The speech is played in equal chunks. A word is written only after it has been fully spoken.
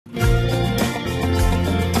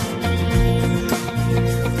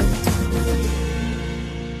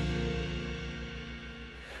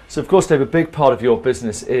So of course, Dave, a big part of your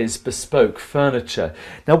business is bespoke furniture.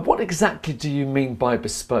 Now, what exactly do you mean by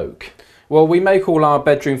bespoke? Well, we make all our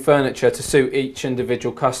bedroom furniture to suit each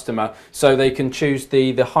individual customer, so they can choose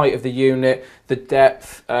the height of the unit, the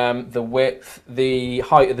depth, the width, the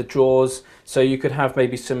height of the drawers. So you could have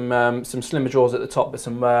maybe some slimmer drawers at the top, but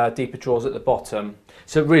some deeper drawers at the bottom.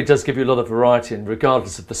 So it really does give you a lot of variety, and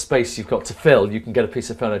regardless of the space you've got to fill, you can get a piece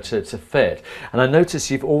of furniture to fit. And I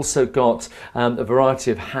notice you've also got a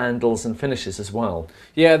variety of handles and finishes as well.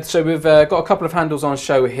 Yeah, so we've got a couple of handles on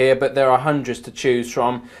show here, but there are hundreds to choose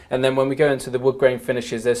from. And then when we go into the wood grain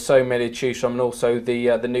finishes, there's so many to choose from, and also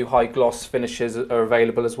the new high gloss finishes are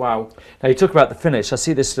available as well. Now you talk about the finish. I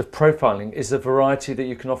see this sort of profiling. Is there a variety that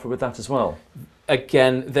you can offer with that as well?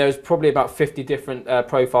 Again, there's probably about 50 different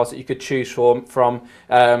profiles that you could choose from.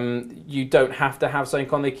 You don't have to have something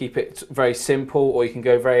on. They keep it very simple, or you can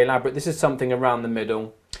go very elaborate. This is something around the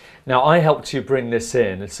middle. Now, I helped you bring this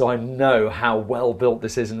in, so I know how well built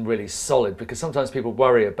this is and really solid, because sometimes people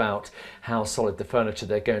worry about how solid the furniture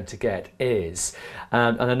they're going to get is.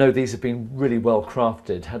 And I know these have been really well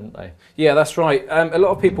crafted, haven't they? Yeah, that's right. A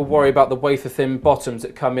lot of people worry about the wafer-thin bottoms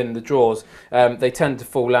that come in the drawers. They tend to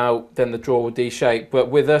fall out, then the drawer will de-shape.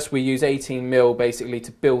 But with us, we use 18mm basically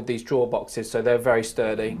to build these drawer boxes, so they're very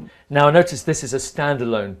sturdy. Now, I notice this is a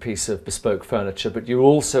standalone piece of bespoke furniture, but you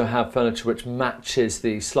also have furniture which matches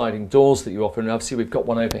the sliding doors that you offer, and obviously we've got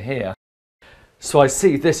one over here. So I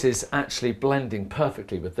see this is actually blending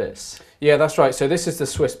perfectly with this. Yeah, that's right. So this is the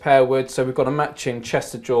Swiss pear wood, so we've got a matching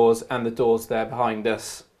chest of drawers and the doors there behind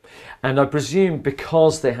us. And I presume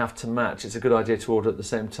because they have to match, it's a good idea to order at the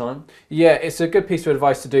same time? Yeah, it's a good piece of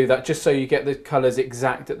advice to do that, just so you get the colours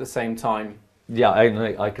exact at the same time. Yeah,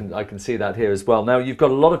 I can see that here as well. Now, you've got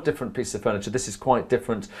a lot of different pieces of furniture. This is quite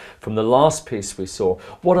different from the last piece we saw.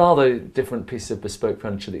 What are the different pieces of bespoke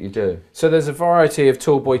furniture that you do? So there's a variety of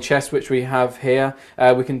tall boy chests which we have here.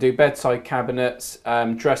 We can do bedside cabinets,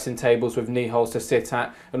 dressing tables with knee holes to sit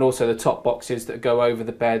at, and also the top boxes that go over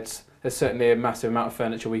the beds. There's certainly a massive amount of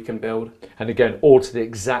furniture we can build. And again, all to the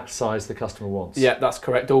exact size the customer wants. Yeah, that's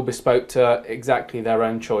correct. All bespoke to exactly their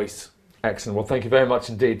own choice. Excellent. Well, thank you very much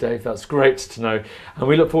indeed, Dave. That's great to know. And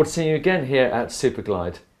we look forward to seeing you again here at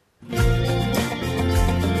Superglide.